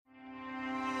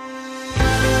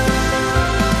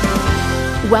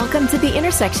Welcome to the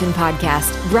Intersection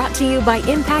Podcast, brought to you by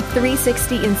Impact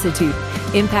 360 Institute.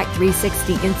 Impact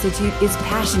 360 Institute is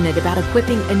passionate about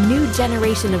equipping a new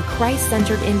generation of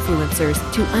Christ-centered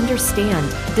influencers to understand,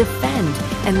 defend,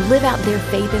 and live out their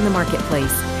faith in the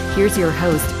marketplace. Here's your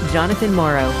host, Jonathan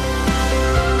Morrow.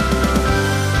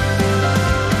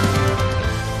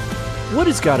 What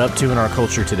is God up to in our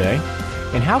culture today?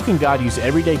 And how can God use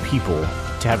everyday people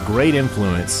to have great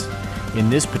influence in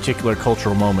this particular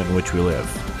cultural moment in which we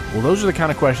live? Well, those are the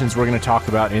kind of questions we're going to talk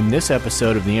about in this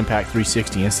episode of the Impact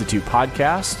 360 Institute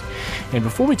podcast. And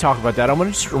before we talk about that, I want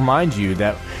to just remind you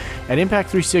that at Impact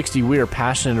 360, we are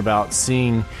passionate about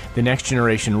seeing the next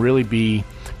generation really be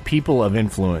people of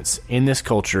influence in this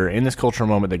culture, in this cultural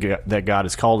moment that God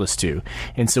has called us to.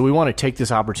 And so we want to take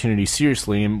this opportunity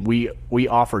seriously, and we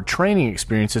offer training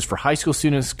experiences for high school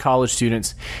students, college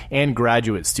students, and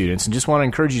graduate students. And just want to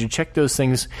encourage you to check those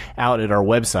things out at our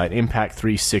website,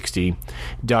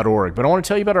 impact360.org. But I want to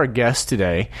tell you about our guest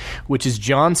today, which is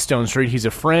John Stonestreet. He's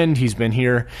a friend. He's been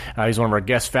here. He's one of our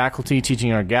guest faculty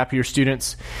teaching our gap year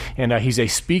students. And he's a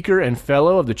speaker and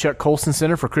fellow of the Chuck Colson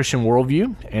Center for Christian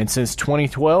Worldview. And since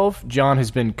 2012, John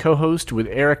has been co-host with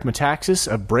Eric Metaxas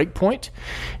of Breakpoint,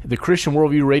 the Christian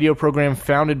Worldview radio program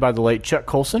founded by the late Chuck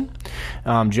Colson.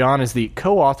 John is the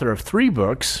co-author of 3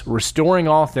 books, Restoring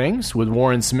All Things with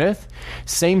Warren Smith,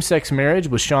 Same-Sex Marriage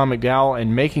with Sean McDowell,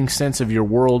 and Making Sense of Your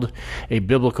World, a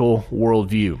Biblical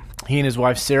Worldview. He and his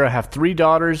wife Sarah have 3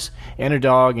 daughters and a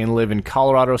dog and live in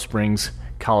Colorado Springs,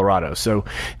 Colorado. So,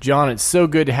 John, it's so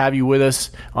good to have you with us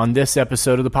on this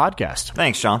episode of the podcast.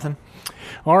 Thanks, Jonathan.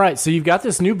 All right, so you've got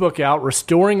this new book out,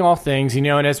 Restoring All Things, and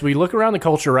as we look around the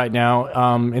culture right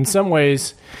now, in some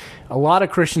ways, a lot of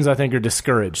Christians, I think, are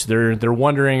discouraged. They're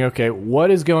wondering, okay,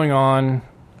 what is going on?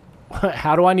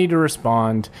 How do I need to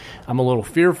respond? I'm a little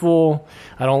fearful.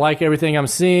 I don't like everything I'm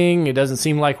seeing. It doesn't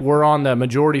seem like we're on the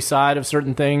majority side of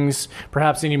certain things,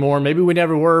 perhaps anymore. Maybe we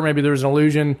never were. Maybe there's an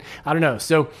illusion. I don't know.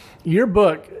 So your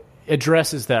book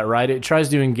addresses that, right? It tries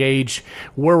to engage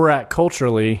where we're at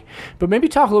culturally, but maybe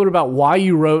talk a little bit about why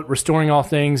you wrote Restoring All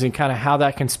Things and kind of how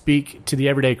that can speak to the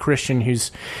everyday Christian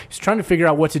who's trying to figure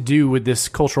out what to do with this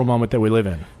cultural moment that we live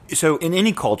in. So in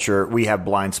any culture, we have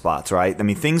blind spots, right? I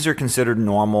mean, things are considered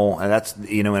normal, and that's,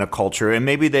 in a culture, and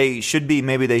maybe they should be,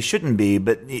 maybe they shouldn't be,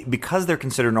 but because they're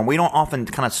considered normal, we don't often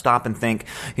kind of stop and think,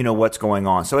 what's going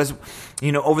on. So as,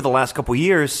 over the last couple of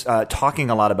years, talking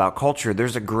a lot about culture,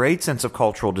 there's a great sense of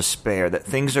cultural despair that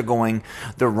things are going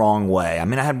the wrong way. I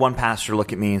mean, I had one pastor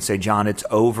look at me and say, John, it's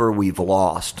over, we've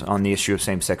lost on the issue of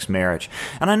same-sex marriage.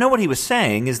 And I know what he was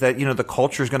saying is that, the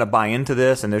culture is going to buy into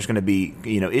this, and there's going to be,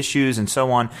 issues and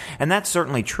so on. And that's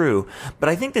certainly true. But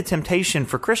I think the temptation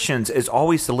for Christians is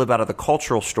always to live out of the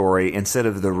cultural story instead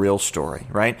of the real story,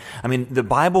 right? I mean, the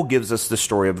Bible gives us the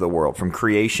story of the world from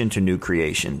creation to new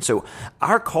creation. So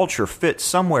our culture fits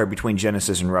somewhere between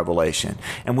Genesis and Revelation.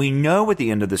 And we know what the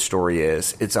end of the story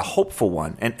is. It's a hopeful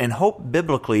one. And hope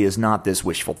biblically is not this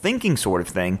wishful thinking sort of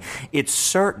thing. It's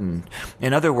certain.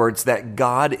 In other words, that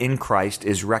God in Christ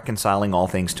is reconciling all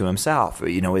things to himself.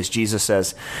 As Jesus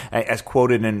says, as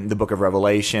quoted in the book of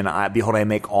Revelation, behold, I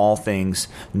make all things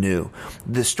new.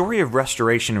 The story of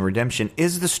restoration and redemption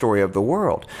is the story of the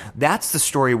world. That's the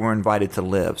story we're invited to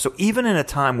live. So even in a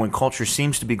time when culture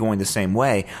seems to be going the same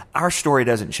way, our story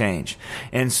doesn't change.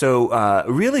 And so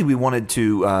really we wanted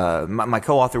to, my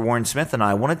co-author Warren Smith and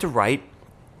I wanted to write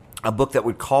a book that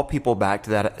would call people back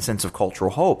to that sense of cultural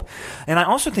hope. And I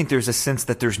also think there's a sense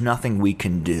that there's nothing we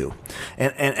can do.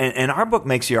 And our book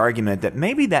makes the argument that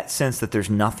maybe that sense that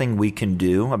there's nothing we can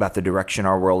do about the direction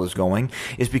our world is going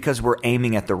is because we're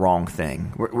aiming at the wrong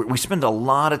thing. We spend a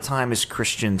lot of time as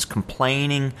Christians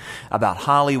complaining about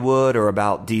Hollywood or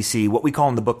about DC, what we call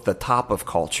in the book the top of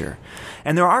culture.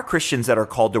 And there are Christians that are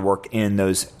called to work in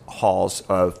those halls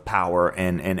of power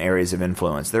and areas of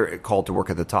influence. They're called to work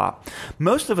at the top.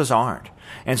 Most of us aren't.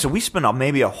 And so we spend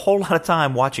maybe a whole lot of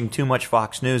time watching too much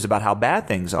Fox News about how bad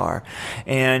things are.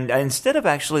 And instead of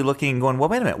actually looking and going, well,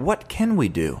 wait a minute, what can we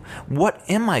do? What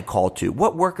am I called to?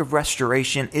 What work of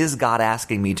restoration is God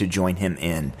asking me to join him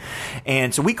in?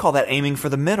 And so we call that aiming for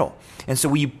the middle. And so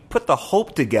we put the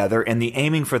hope together and the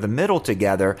aiming for the middle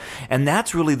together. And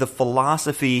that's really the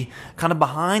philosophy kind of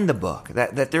behind the book,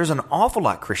 that there's an awful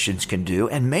lot Christians can do.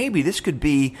 And maybe this could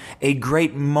be a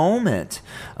great moment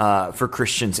for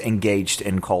Christians engaged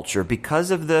in culture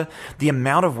because of the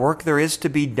amount of work there is to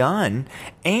be done.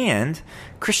 And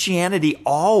Christianity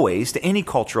always, to any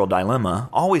cultural dilemma,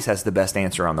 always has the best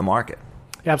answer on the market.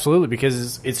 Absolutely,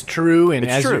 because it's true. And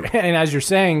as you're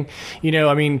saying,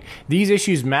 these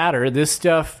issues matter. This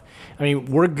stuff I mean,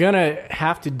 we're going to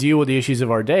have to deal with the issues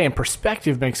of our day, and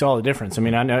perspective makes all the difference. I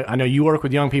mean, I know you work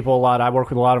with young people a lot. I work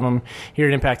with a lot of them here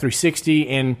at Impact 360,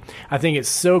 and I think it's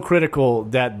so critical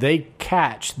that they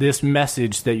catch this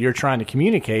message that you're trying to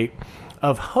communicate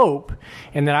of hope,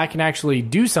 and that I can actually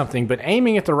do something, but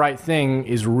aiming at the right thing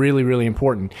is really, really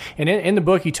important. And in the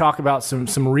book, you talk about some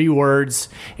rewords,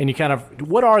 and you kind of,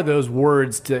 what are those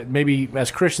words that maybe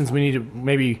as Christians we need to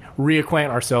maybe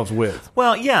reacquaint ourselves with?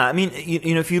 Well, yeah, I mean,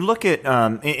 you know, if you look at,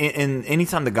 in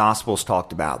anytime the gospel is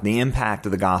talked about, the impact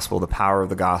of the gospel, the power of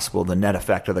the gospel, the net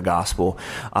effect of the gospel,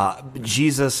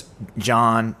 Jesus,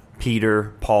 John,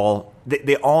 Peter, Paul,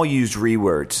 they all used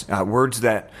rewords, words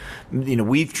that, you know,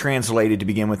 we've translated to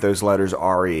begin with those letters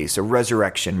RE. So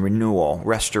resurrection, renewal,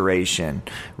 restoration,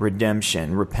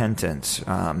 redemption, repentance,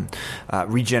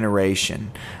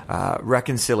 regeneration,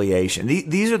 reconciliation.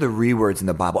 These are the rewords in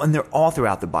the Bible, and they're all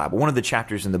throughout the Bible. One of the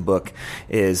chapters in the book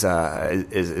is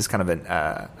kind of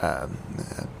a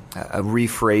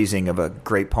rephrasing of a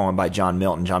great poem by John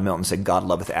Milton. John Milton said, God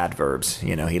loveth adverbs.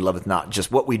 You know, he loveth not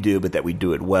just what we do, but that we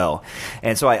do it well.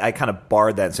 And so I kind of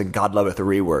borrowed that and said, God loveth the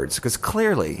rewords, because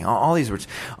clearly all these words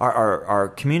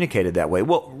are communicated that way.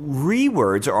 Well,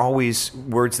 rewords are always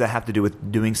words that have to do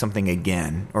with doing something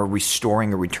again, or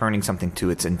restoring or returning something to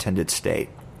its intended state.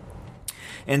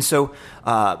 And so,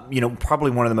 you know,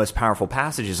 probably one of the most powerful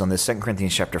passages on this, 2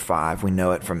 Corinthians chapter 5, we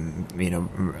know it from, you know,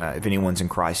 if anyone's in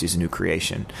Christ, he's a new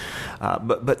creation.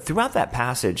 But throughout that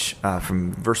passage,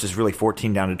 from verses really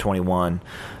 14 down to 21,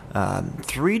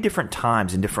 3 different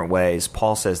times in different ways,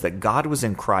 Paul says that God was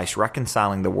in Christ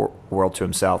reconciling the world to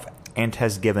himself and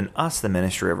has given us the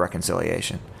ministry of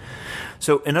reconciliation.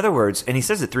 So, in other words, and he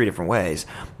says it 3 different ways,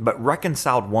 but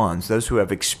reconciled ones, those who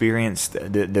have experienced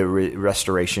the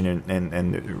restoration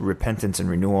and repentance and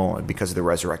renewal because of the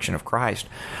resurrection of Christ,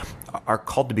 are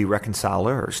called to be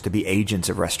reconcilers, to be agents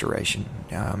of restoration.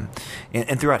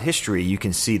 And throughout history, you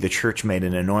can see the church made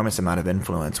an enormous amount of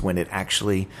influence when it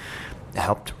actually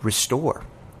helped restore.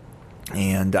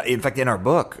 And in fact, in our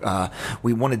book,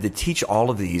 we wanted to teach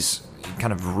all of these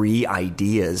kind of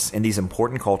ideas in these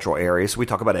important cultural areas. So we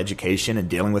talk about education and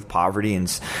dealing with poverty,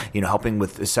 and, you know, helping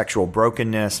with sexual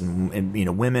brokenness, and you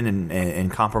know, women in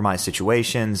compromised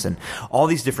situations, and all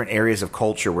these different areas of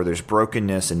culture where there's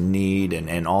brokenness and need,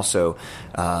 and also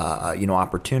you know,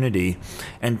 opportunity,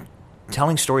 and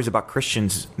telling stories about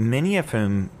Christians, many of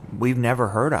whom we've never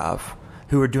heard of,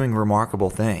 who are doing remarkable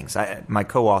things. My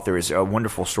co-author is a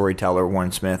wonderful storyteller,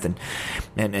 Warren Smith,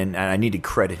 and I need to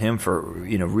credit him for,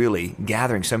 you know, really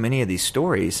gathering so many of these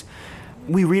stories.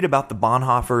 We read about the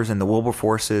Bonhoeffers and the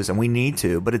Wilberforces, and we need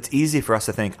to, but it's easy for us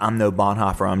to think, I'm no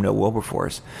Bonhoeffer, I'm no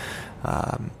Wilberforce.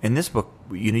 In this book,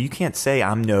 you know, you can't say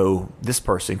I'm no this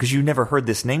person, because you've never heard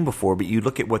this name before, but you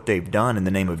look at what they've done in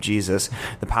the name of Jesus,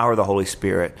 the power of the Holy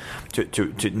Spirit,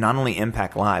 to not only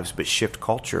impact lives, but shift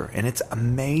culture. And it's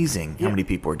amazing how many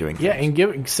people are doing things. Yeah, and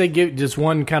give just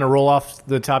one kind of roll off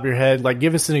the top of your head, like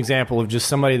give us an example of just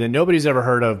somebody that nobody's ever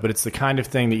heard of, but it's the kind of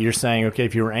thing that you're saying, okay,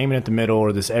 if you were aiming at the middle,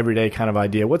 or this everyday kind of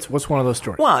idea, what's one of those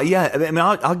stories? Well, yeah, I mean,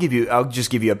 I'll just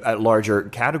give you a larger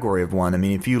category of one. I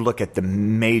mean, if you look at the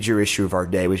major issue of our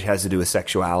day, which has to do with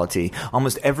sexuality,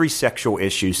 almost every sexual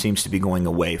issue seems to be going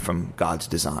away from God's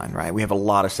design, right? We have a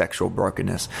lot of sexual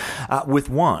brokenness, with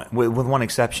one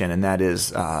exception, and that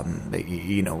is,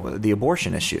 you know, the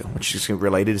abortion issue, which is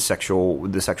related to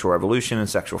the sexual revolution and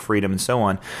sexual freedom and so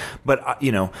on. But,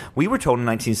 you know, we were told in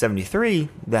 1973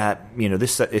 that, you know,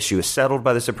 this issue is settled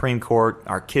by the Supreme Court.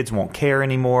 Our kids won't care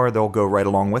anymore. They'll go right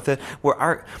along with it.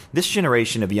 Where this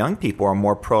generation of young people are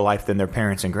more pro-life than their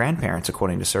parents and grandparents,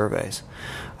 according to surveys.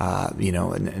 You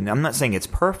know, and I'm not saying it's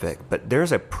perfect, but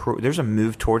there's a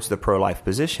move towards the pro-life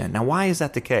position. Now, why is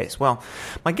that the case? Well,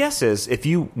 my guess is if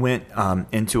you went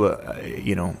into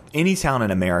any town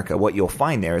in America, what you'll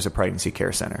find there is a pregnancy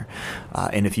care center.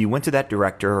 And if you went to that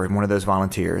director or one of those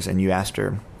volunteers and you asked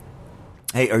her,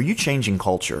 hey, are you changing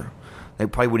culture? They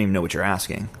probably wouldn't even know what you're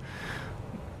asking.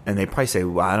 And they'd probably say,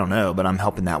 well, I don't know, but I'm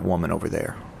helping that woman over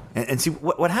there. And see,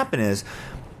 what happened is,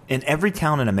 in every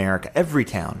town in America, every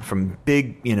town, from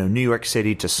big, you know, New York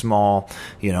City to small,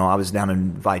 you know, I was down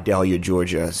in Vidalia,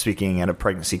 Georgia, speaking at a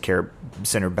pregnancy care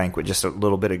center banquet just a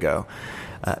little bit ago.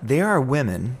 There are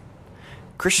women,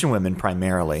 Christian women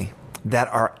primarily, that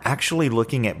are actually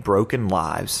looking at broken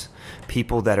lives,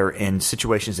 people that are in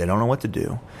situations they don't know what to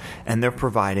do, and they're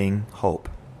providing hope.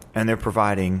 and they're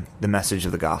providing the message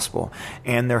of the gospel,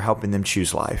 and they're helping them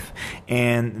choose life,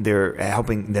 and they're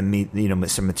helping them meet,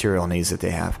 some material needs that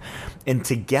they have. And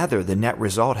together, the net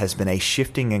result has been a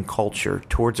shifting in culture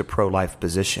towards a pro-life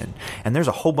position. And there's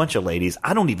a whole bunch of ladies.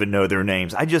 I don't even know their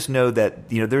names. I just know that,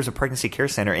 there's a pregnancy care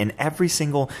center in every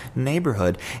single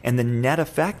neighborhood. And the net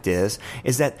effect is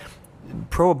that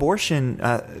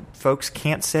pro-abortion folks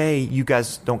can't say you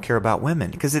guys don't care about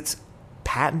women, because it's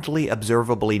patently,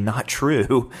 observably not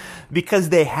true, because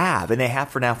they have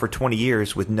for 20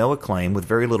 years with no acclaim, with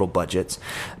very little budgets,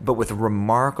 but with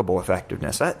remarkable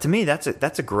effectiveness. To me, that's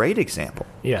a great example.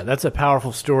 Yeah, that's a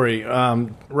powerful story.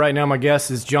 Right now, my guest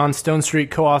is John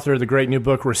Stonestreet, co-author of the great new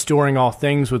book, Restoring All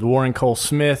Things with Warren Cole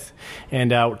Smith,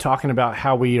 and we're talking about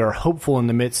how we are hopeful in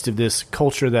the midst of this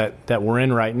culture that we're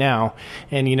in right now.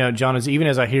 And, John, even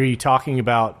as I hear you talking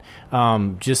about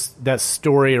just that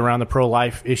story around the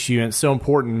pro-life issue, and it's so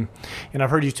important, and I've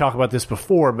heard you talk about this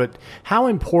before, but how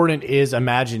important is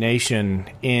imagination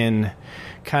in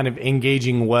kind of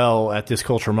engaging well at this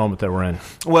cultural moment that we're in?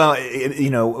 Well,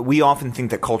 we often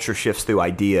think that culture shifts through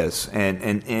ideas,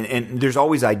 and there's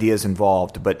always ideas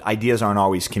involved, but ideas aren't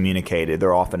always communicated.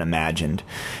 They're often imagined.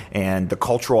 And the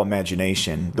cultural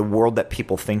imagination, the world that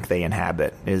people think they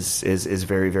inhabit, is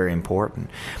very, very important.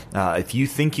 If you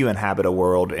think you inhabit a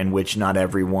world in which not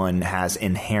everyone has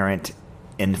inherent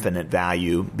infinite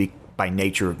value by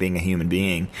nature of being a human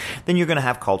being, then you're going to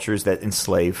have cultures that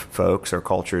enslave folks, or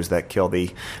cultures that kill the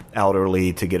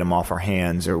elderly to get them off our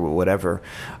hands, or whatever.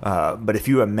 But if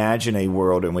you imagine a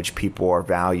world in which people are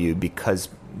valued because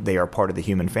they are part of the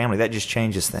human family, that just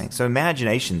changes things. So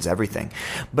imagination's everything.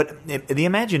 But the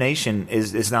imagination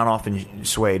is not often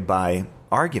swayed by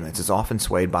arguments. It's often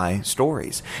swayed by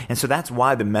stories. And so that's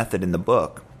why the method in the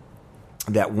book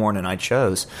that Warren and I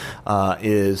chose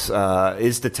is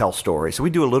to tell stories. So we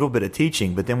do a little bit of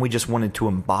teaching, but then we just wanted to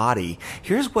embody,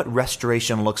 here's what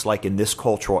restoration looks like in this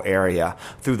cultural area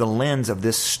through the lens of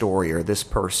this story or this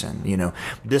person,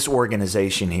 this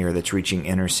organization here that's reaching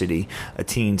inner city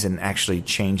teens and actually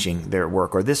changing their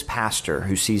work, or this pastor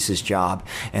who sees his job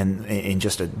and in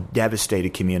just a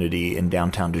devastated community in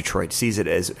downtown Detroit, sees it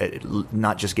as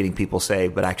not just getting people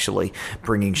saved, but actually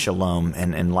bringing shalom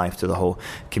and life to the whole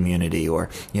community. Or,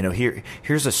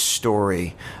 here's a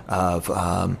story of,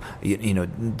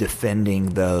 defending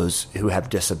those who have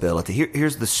disability.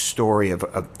 Here's the story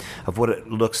of what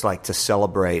it looks like to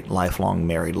celebrate lifelong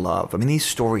married love. I mean, these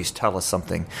stories tell us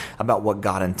something about what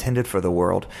God intended for the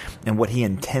world and what He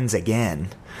intends again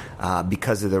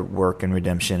because of the work and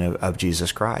redemption of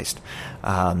Jesus Christ.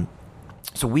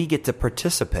 So we get to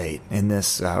participate in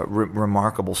this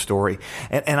remarkable story.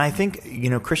 And I think,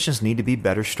 Christians need to be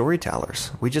better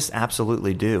storytellers. We just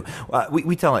absolutely do.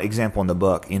 We tell an example in the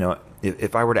book,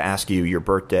 if I were to ask you your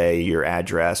birthday, your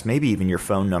address, maybe even your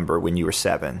phone number when you were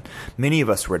 7, many of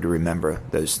us were to remember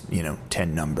those,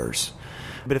 10 numbers.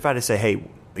 But if I had to say, hey,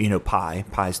 pi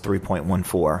is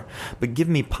 3.14, but give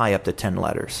me pi up to 10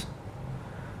 letters,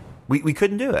 we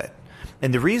couldn't do it.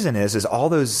 And the reason is all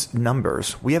those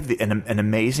numbers, we have an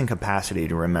amazing capacity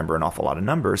to remember an awful lot of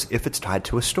numbers if it's tied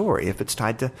to a story, if it's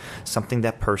tied to something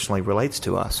that personally relates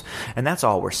to us. And that's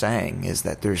all we're saying, is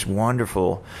that there's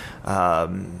wonderful,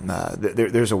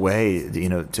 there's a way,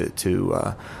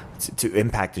 to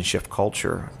impact and shift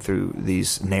culture through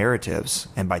these narratives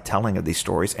and by telling of these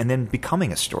stories and then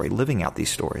becoming a story, living out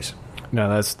these stories.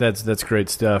 No, that's great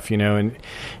stuff, and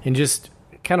just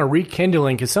kind of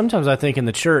rekindling, because sometimes I think in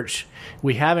the church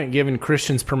we haven't given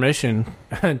Christians permission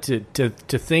to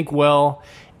think well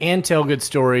and tell good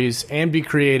stories and be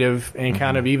creative and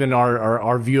kind of even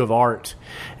our view of art,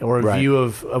 or a view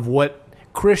of what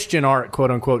Christian art, quote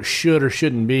unquote, should or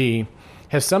shouldn't be,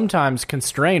 has sometimes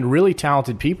constrained really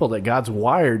talented people that God's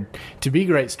wired to be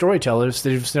great storytellers.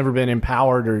 They've just never been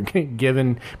empowered or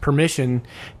given permission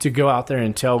to go out there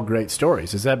and tell great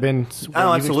stories. Has that been?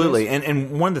 Oh, absolutely.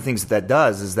 And one of the things that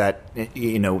does is that,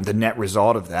 the net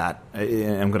result of that,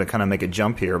 I'm going to kind of make a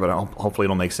jump here, but hopefully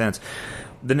it'll make sense.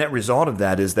 The net result of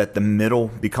that is that the middle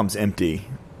becomes empty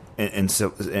in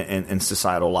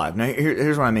societal life. Now,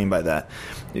 here's what I mean by that.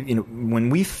 When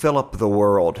we fill up the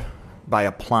world by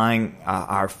applying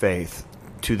our faith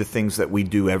to the things that we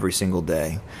do every single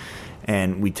day,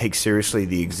 and we take seriously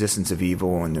the existence of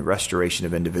evil and the restoration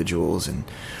of individuals, and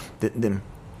then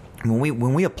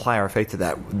when we apply our faith to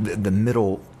that, the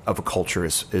middle of a culture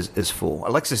is full.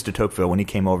 Alexis de Tocqueville, when he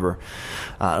came over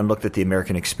and looked at the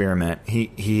American experiment,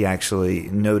 he actually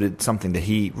noted something that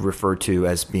he referred to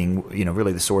as being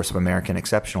really the source of American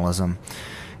exceptionalism.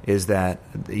 is that,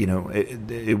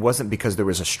 it wasn't because there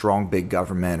was a strong big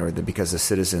government or because the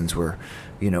citizens were,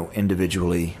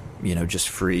 individually, just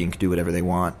free and could do whatever they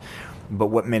want. But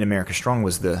what made America strong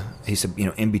was he said,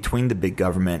 in between the big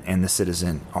government and the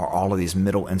citizen are all of these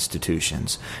middle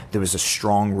institutions. There was a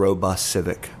strong, robust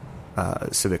civic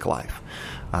life.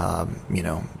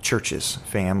 Churches,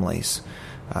 families,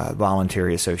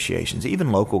 voluntary associations,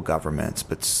 even local governments,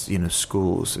 but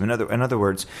schools. In other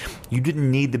words, you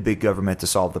didn't need the big government to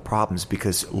solve the problems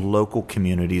because local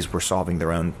communities were solving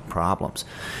their own problems.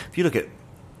 If you look at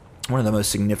one of the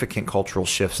most significant cultural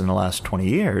shifts in the last 20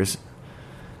 years,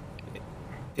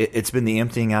 it's been the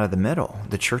emptying out of the middle.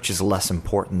 The church is less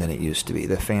important than it used to be.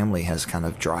 The family has kind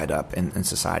of dried up in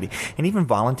society. And even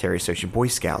voluntary association, Boy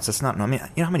Scouts, that's not, you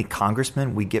know how many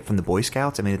congressmen we get from the Boy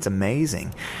Scouts? It's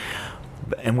amazing.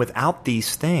 And without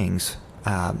these things,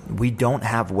 we don't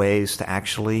have ways to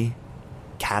actually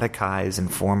catechize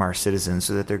and form our citizens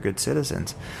so that they're good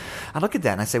citizens. I look at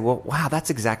that and I say, well, wow, that's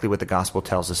exactly what the gospel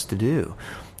tells us to do.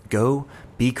 Go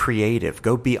be creative.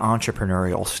 Go be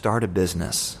entrepreneurial. Start a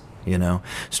business.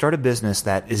 Start a business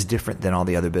that is different than all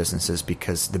the other businesses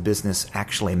because the business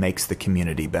actually makes the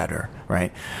community better,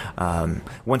 right?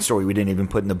 One story we didn't even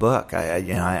put in the book.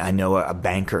 I know a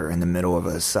banker in the middle of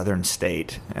a southern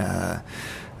state, a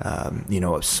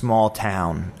small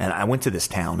town, and I went to this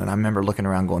town, and I remember looking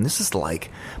around going, this is like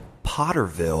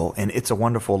Potterville and It's a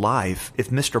Wonderful Life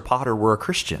if Mr. Potter were a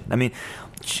Christian.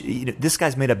 This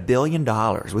guy's made $1 billion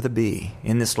with a B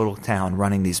in this little town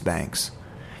running these banks.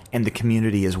 And the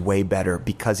community is way better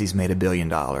because he's made $1 billion.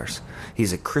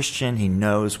 He's a Christian. He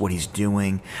knows what he's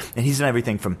doing. And he's done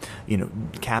everything from,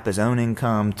 cap his own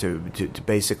income to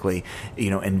basically,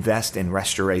 invest in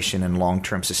restoration and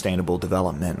long-term sustainable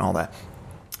development and all that.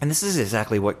 And this is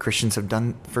exactly what Christians have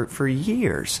done for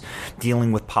years,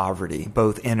 dealing with poverty,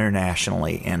 both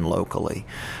internationally and locally.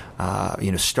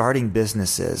 Starting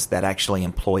businesses that actually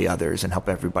employ others and help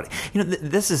everybody.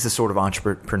 This is the sort of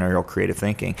entrepreneurial creative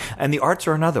thinking. And the arts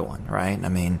are another one, right?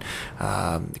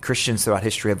 Christians throughout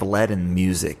history have led in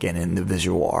music and in the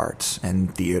visual arts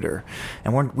and theater.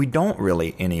 And we don't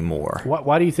really anymore.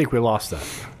 Why do you think we lost that?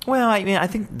 Well, I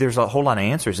think there's a whole lot of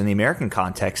answers. In the American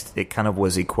context, it kind of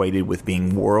was equated with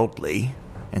being worldly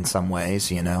in some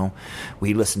ways,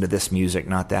 We listen to this music,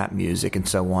 not that music, and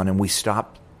so on. And we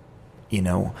stopped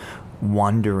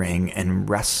wondering and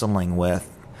wrestling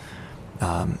with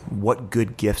what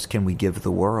good gifts can we give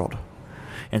the world.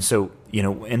 And so,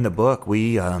 in the book,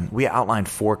 we outlined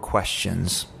 4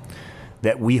 questions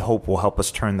that we hope will help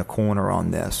us turn the corner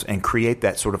on this and create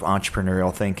that sort of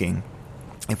entrepreneurial thinking.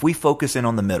 If we focus in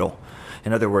on the middle,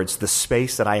 in other words, the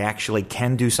space that I actually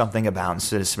can do something about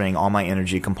instead of spending all my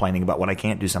energy complaining about what I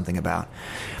can't do something about,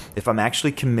 if I'm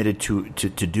actually committed to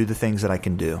do the things that I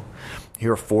can do,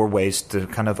 here are 4 ways to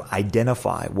kind of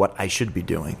identify what I should be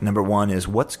doing. Number 1 is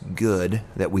what's good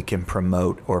that we can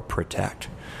promote or protect.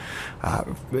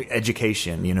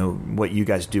 Education, what you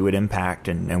guys do at Impact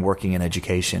and working in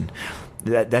education,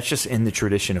 that's just in the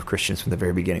tradition of Christians from the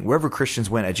very beginning. Wherever Christians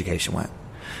went, education went.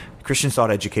 Christians thought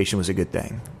education was a good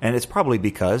thing. And it's probably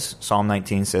because Psalm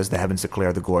 19 says the heavens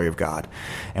declare the glory of God.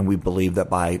 And we believe that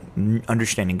by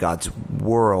understanding God's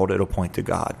world, it'll point to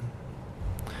God.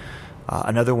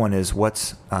 Another one is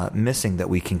what's missing that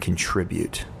we can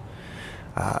contribute.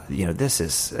 This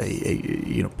is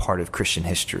a part of Christian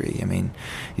history.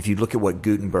 If you look at what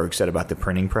Gutenberg said about the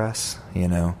printing press,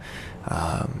 this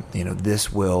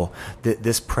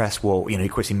press will,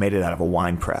 of course he made it out of a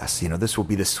wine press. This will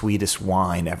be the sweetest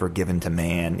wine ever given to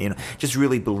man. Just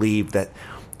really believe that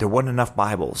there wasn't enough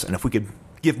Bibles, and if we could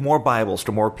give more Bibles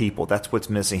to more people, that's what's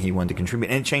missing. He wanted to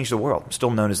contribute, and it changed the world.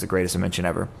 Still known as the greatest invention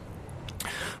ever.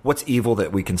 What's evil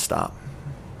that we can stop?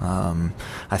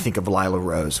 I think of Lila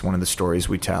Rose, one of the stories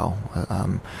we tell,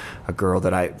 a girl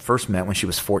that I first met when she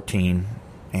was 14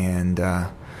 and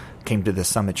came to the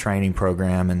Summit training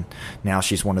program, and now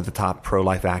she's one of the top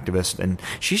pro-life activists, and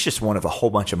she's just one of a whole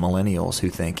bunch of millennials who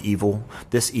think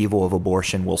this evil of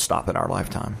abortion will stop in our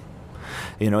lifetime.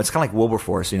 It's kind of like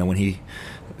Wilberforce, when he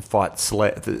fought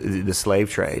the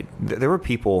slave trade. There were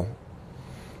people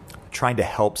trying to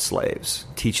help slaves,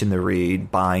 teaching them to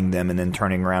read, buying them, and then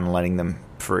turning around and letting them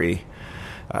free.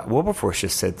 Wilberforce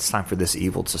just said it's time for this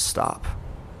evil to stop.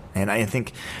 And I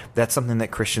think that's something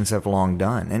that Christians have long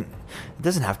done. And it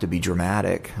doesn't have to be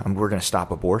dramatic. We're going to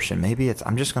stop abortion. Maybe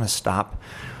I'm just going to stop,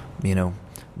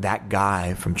 that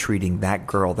guy from treating that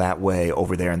girl that way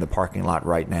over there in the parking lot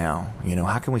right now.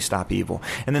 How can we stop evil?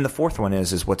 And then the 4th one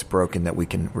is what's broken that we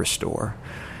can restore.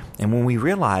 And when we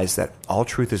realize that all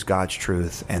truth is God's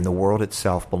truth and the world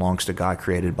itself belongs to God,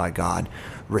 created by God,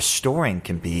 restoring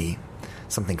can be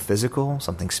something physical,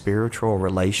 something spiritual,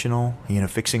 relational,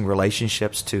 fixing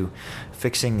relationships to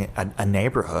fixing a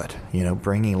neighborhood,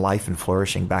 bringing life and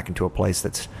flourishing back into a place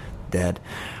that's dead.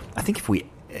 I think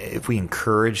if we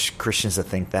encourage Christians to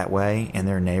think that way in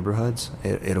their neighborhoods,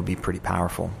 it'll be pretty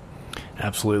powerful.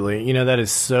 Absolutely. That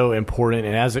is so important.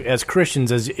 And as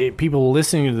Christians, people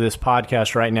listening to this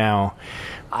podcast right now,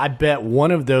 I bet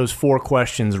one of those 4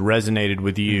 questions resonated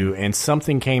with you and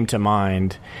something came to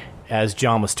mind as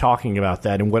John was talking about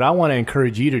that. And what I want to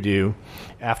encourage you to do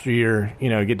after you're,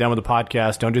 get done with the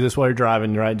podcast, don't do this while you're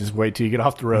driving, right? Just wait till you get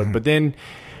off the road. But then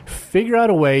figure out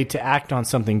a way to act on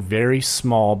something very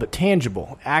small but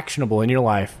tangible, actionable in your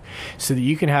life so that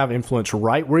you can have influence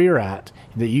right where you're at,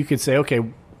 that you could say, okay,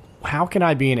 how can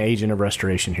I be an agent of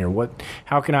restoration here?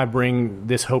 How can I bring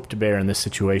this hope to bear in this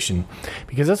situation?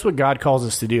 Because that's what God calls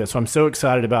us to do. So I'm so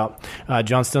excited about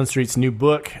John Stonestreet's new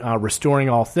book, Restoring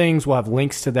All Things. We'll have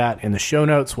links to that in the show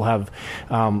notes. We'll have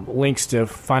links to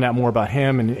find out more about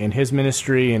him and his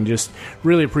ministry, and just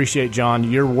really appreciate, John,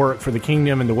 your work for the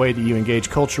kingdom and the way that you engage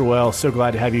culture well. So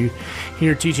glad to have you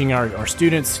here teaching our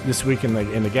students this week in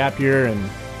the gap year, and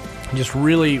just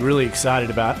really, really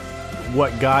excited about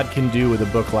what God can do with a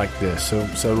book like this.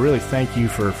 So really thank you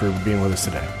for being with us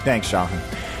today. Thanks, Jonathan.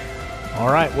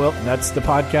 All right, well, that's the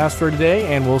podcast for today,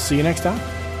 and we'll see you next time.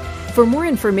 For more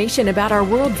information about our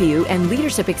worldview and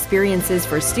leadership experiences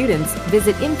for students,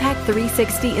 visit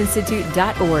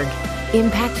impact360institute.org.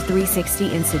 Impact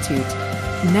 360 Institute.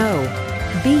 Know,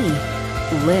 be,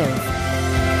 live.